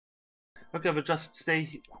Okay, we'll just stay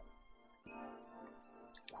here.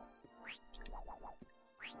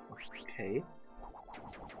 Okay.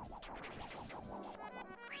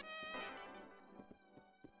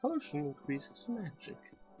 Potion increases magic.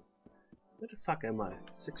 Where the fuck am I?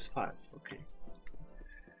 6-5, okay.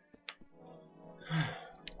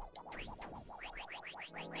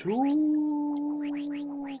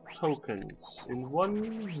 Two tokens in one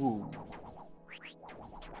room.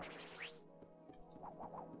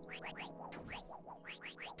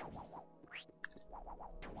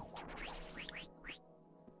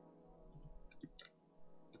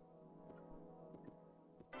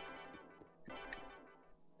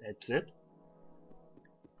 That's it?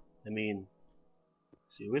 I mean,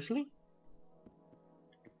 seriously?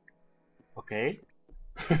 Okay.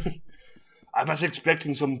 I was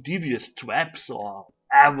expecting some devious traps or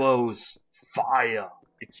arrows, fire,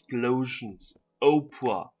 explosions,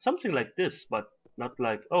 opera, something like this, but not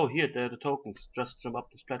like, oh here, there are the tokens, just jump up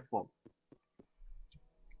this platform.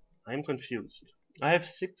 I'm confused. I have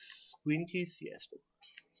 6 green keys? Yes.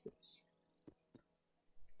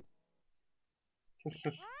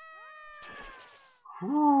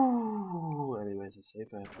 Whew. Anyways, I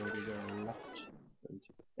save. I have already got left. And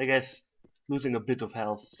I guess losing a bit of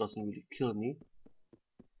health doesn't really kill me.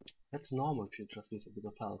 That's normal if you just lose a bit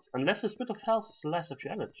of health. Unless this bit of health is the last of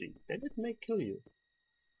your energy. Then it may kill you.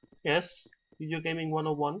 Yes, video gaming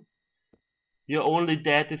 101. You're only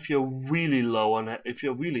dead if you're really low on if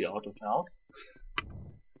you're really out of health.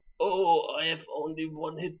 Oh, I have only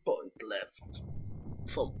 1 hit point left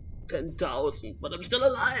from 10,000, but I'm still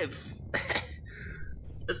alive.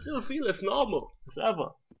 I still feel as normal as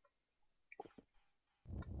ever.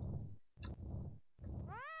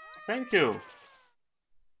 Thank you.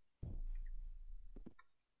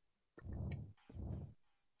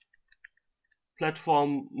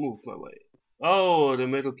 Platform, move my way. Oh, the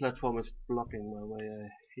middle platform is blocking my way. I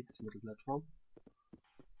hate this middle platform.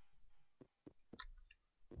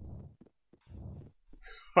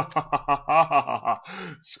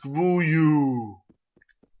 Screw you.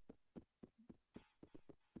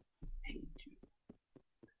 Hate you.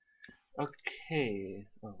 Okay.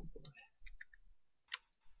 Oh boy.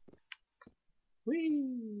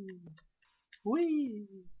 Whee! Whee!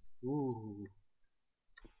 Ooh.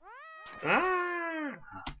 Ah!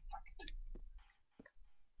 Fuck it.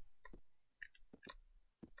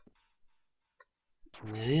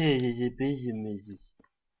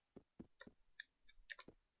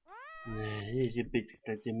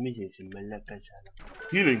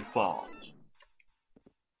 Healing part.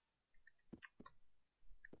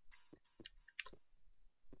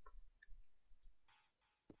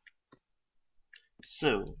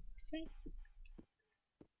 So,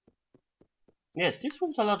 yes, this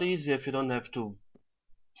one's a lot easier if you don't have to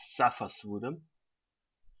suffer through them.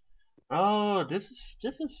 Oh, this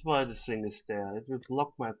is why the thing is there. It will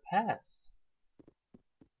block my path.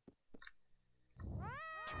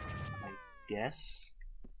 I guess.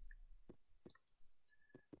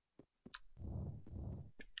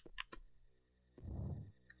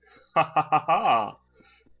 Ha ha ha ha!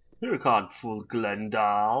 You can't fool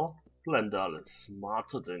Glendaal. Glendaal is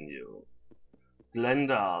smarter than you.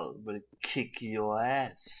 Glendaal will kick your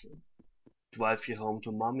ass, drive you home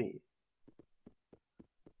to mommy.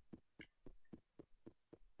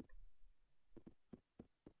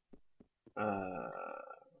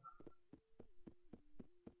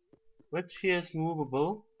 Which here is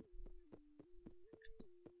movable?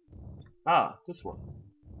 Ah, this one.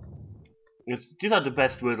 Yes, these are the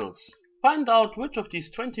best riddles. Find out which of these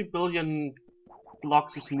 20 billion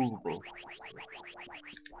blocks is movable.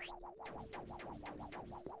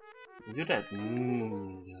 You that?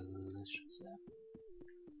 Delicious.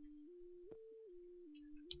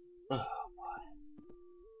 Oh boy.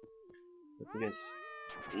 Let me guess.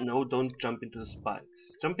 No, don't jump into the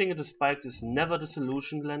spikes. Jumping into spikes is never the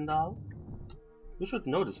solution, Glendaal. You should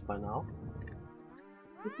know this by now.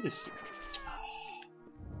 Look at this.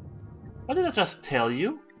 Why did I just tell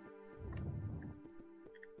you?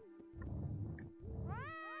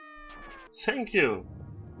 Thank you,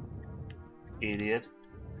 idiot.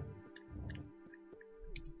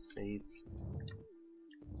 Save.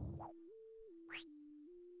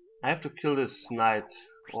 I have to kill this knight,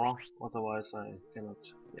 or otherwise I cannot.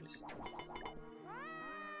 Yes.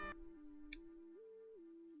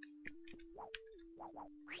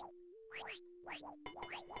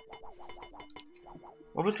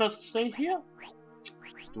 Or we just stay here?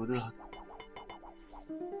 Do the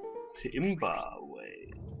Timber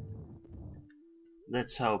way.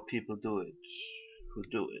 That's how people do it. Who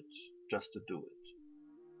do it just to do it.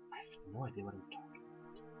 I have no idea what I'm talking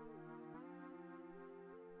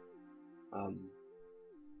about.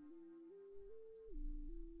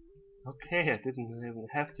 Okay, I didn't even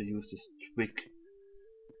have to use this trick.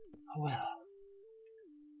 Oh well.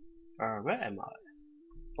 Where am I?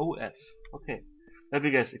 OF. Okay. Let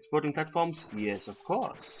me guess, exploding platforms? Yes, of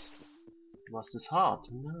course. Was this hard?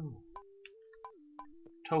 No.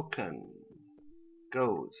 Token.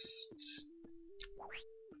 Ghost.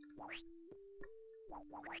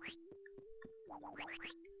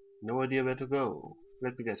 No idea where to go.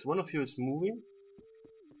 Let me guess, one of you is moving?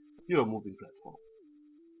 You are moving platform.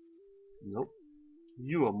 Nope.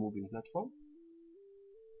 You are moving platform.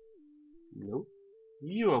 Nope.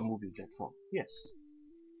 You are moving platform. Yes.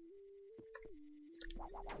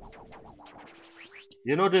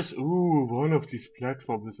 You know this, ooh, one of these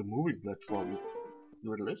platforms is a moving platform.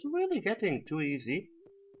 Doodle is really getting too easy.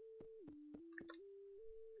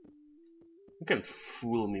 You can't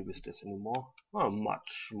fool me with this anymore. Oh,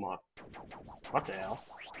 much. What the hell?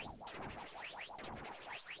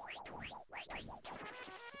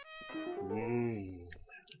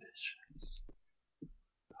 Delicious.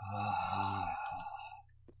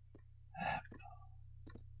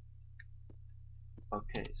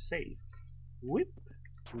 Okay, save. Whip.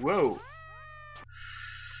 Whoa.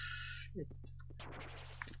 Shit.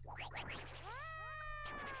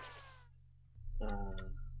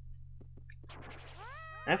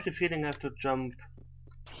 I have the feeling I have to jump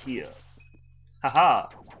here. Haha!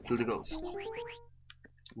 To the ghost.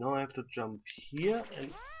 Now I have to jump here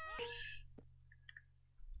and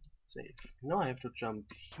save. Now I have to jump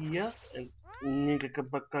here and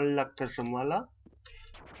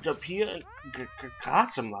jump here and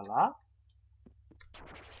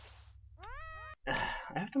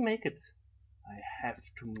I have to make it. I have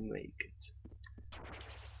to make it.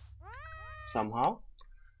 Somehow.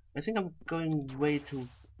 I think I'm going way too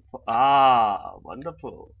far. Ah,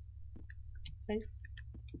 wonderful. Save.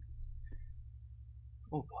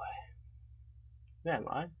 Oh boy. Where am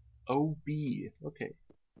I? OB. Okay.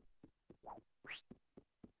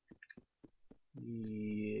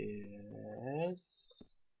 Yes.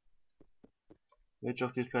 Which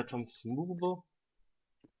of these platforms is movable?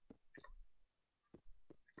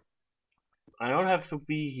 I don't have to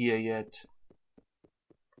be here yet.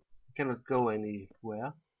 I cannot go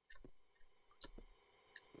anywhere.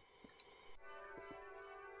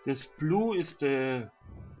 This blue is the...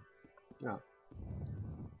 yeah.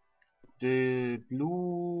 The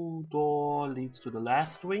blue door leads to the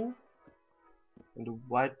last wing. And the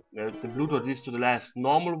white... the blue door leads to the last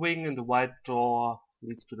normal wing, and the white door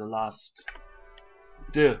leads to the last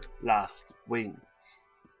wing.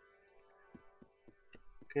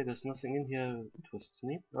 Okay, there's nothing in here that interests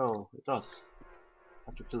me. Oh, it does. I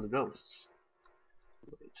have to kill the ghosts.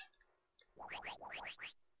 Wait.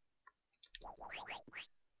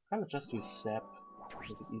 Kinda just use sap.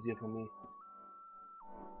 Make it easier for me.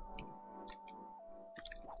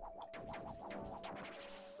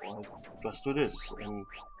 Or I just do this and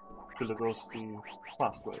kill the ghost the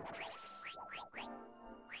fast way.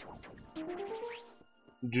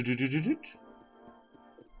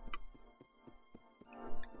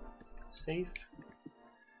 Save.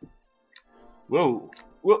 Whoa!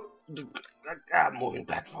 Whoa! Moving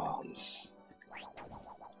platforms.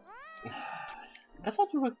 I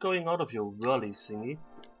thought you were going out of your whirly thingy.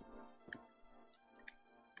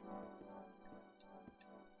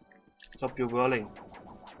 Stop your whirling.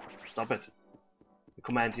 Stop it. I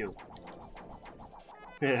command you.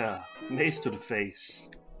 Yeah, mace to the face.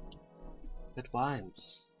 That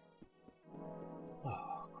rhymes.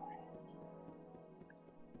 Oh, great.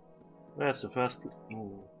 Where's the first...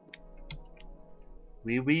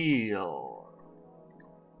 Reveal.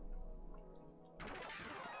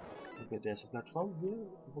 Okay, there's a platform here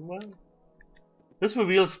somewhere. This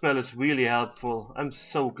reveal spell is really helpful. I'm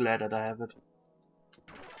so glad that I have it.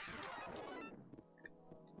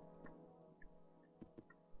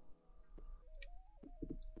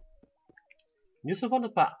 You're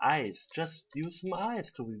surrounded by eyes. Just use some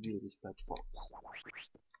eyes to reveal these platforms.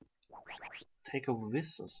 Take a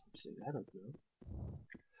whiz or something. I don't know.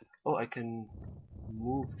 Oh, I can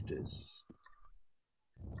move this.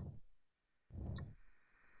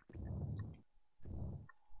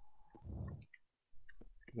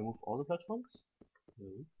 Can I move all the platforms?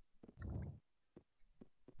 No.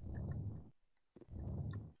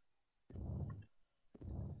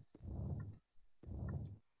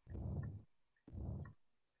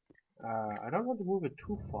 I don't want to move it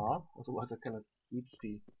too far, otherwise I cannot reach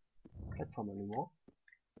the platform anymore.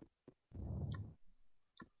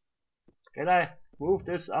 Can I move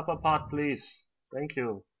this upper part, please? Thank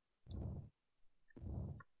you.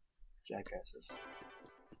 Jackasses.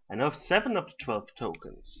 I now have 7 of the 12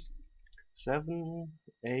 tokens. 7,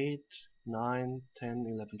 8, 9, 10,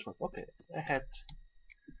 11, 12. Okay,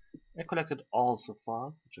 I collected all so far,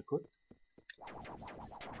 which I could.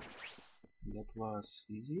 That was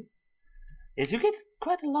easy. Yes, you get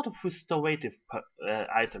quite a lot of restorative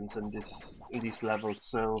items in these levels,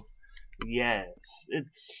 so yes,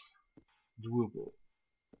 it's doable.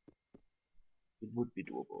 It would be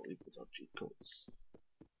doable if without cheat codes.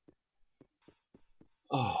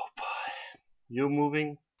 Oh boy. You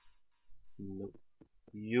moving? Nope.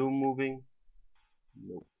 You moving?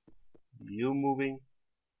 Nope. You moving?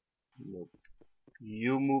 Nope.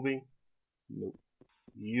 You moving? Nope.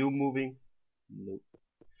 You moving? Nope.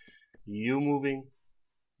 You moving?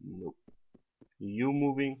 Nope. You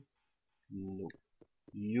moving? Nope.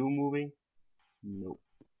 You moving? Nope.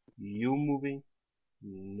 You moving?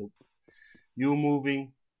 Nope. You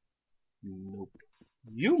moving? Nope.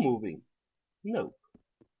 You moving? Nope.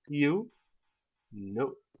 You?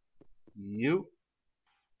 Nope. You?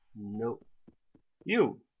 Nope.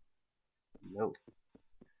 You? No.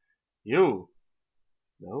 You?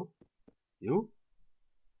 No. You?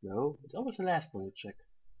 No. It's always the last one you check.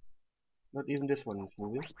 Not even this one is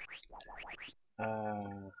moving.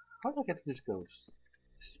 How do I get to this ghost?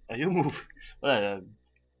 Are you moving? Well,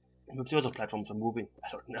 the other platforms are moving. I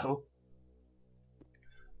don't know.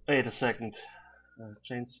 Wait a second.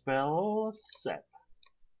 Change spell. Zap.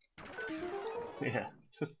 Yeah.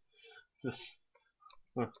 Just.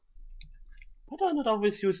 Why do I not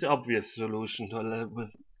always use the obvious solution to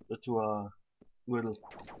a riddle?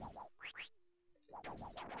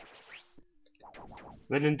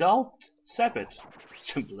 When in doubt, zap it.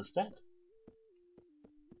 Simple as that.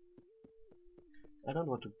 I don't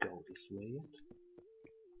want to go this way yet.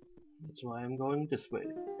 That's why I'm going this way.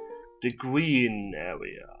 The green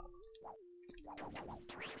area.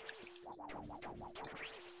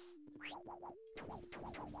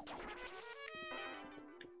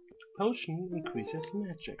 Potion increases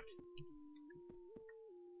magic.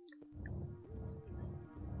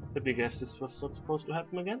 Let me guess, this was not supposed to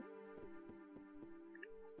happen again?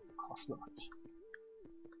 Of course not.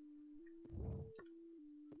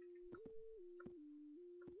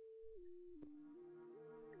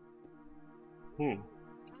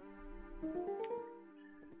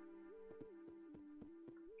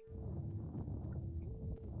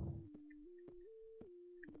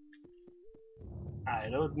 I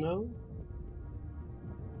don't know.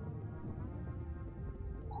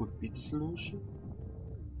 Could be the solution.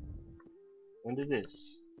 And it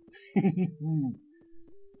is.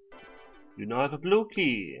 You now have a blue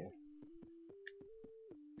key.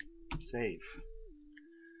 Save.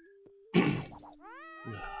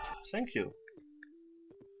 Thank you.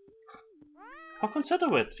 How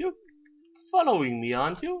considerate. You're following me,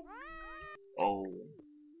 aren't you? Oh,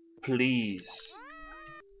 please.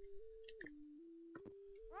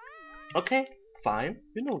 Okay, fine.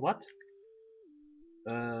 You know what?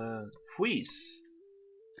 Freeze.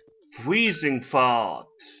 Freezing fart.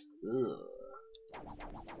 Ugh.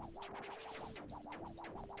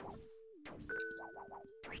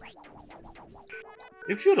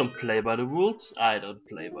 If you don't play by the rules, I don't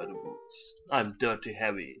play by the rules. I'm dirty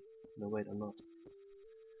heavy. No, wait, I'm not.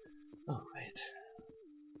 Oh, wait.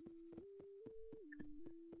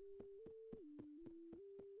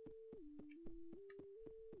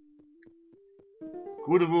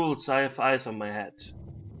 Screw the rules, I have eyes on my head.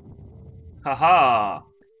 Haha!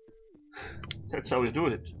 That's how you do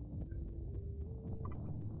it.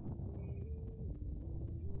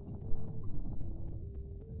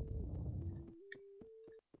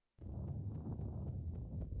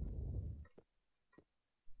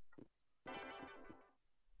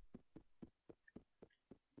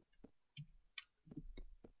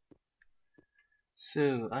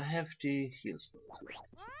 So, I have the heal spells left.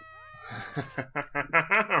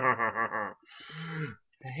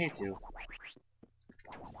 I hate you.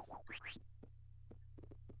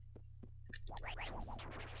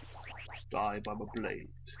 Die by my blade.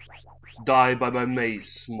 Die by my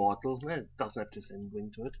mace, mortal. Well, it doesn't have the same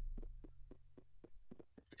ring to it.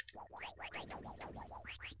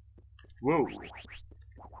 Whoa.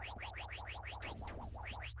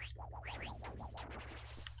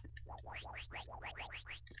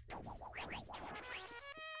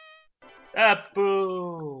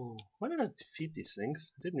 Apple! Why did I defeat these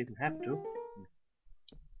things? I didn't even have to.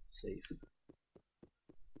 Save.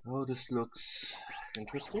 Oh, this looks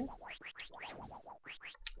interesting.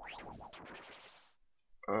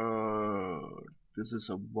 This is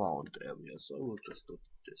a round area, so we'll just go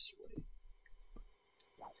this way.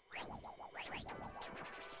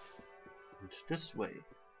 And this way.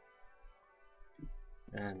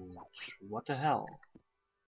 And what the hell?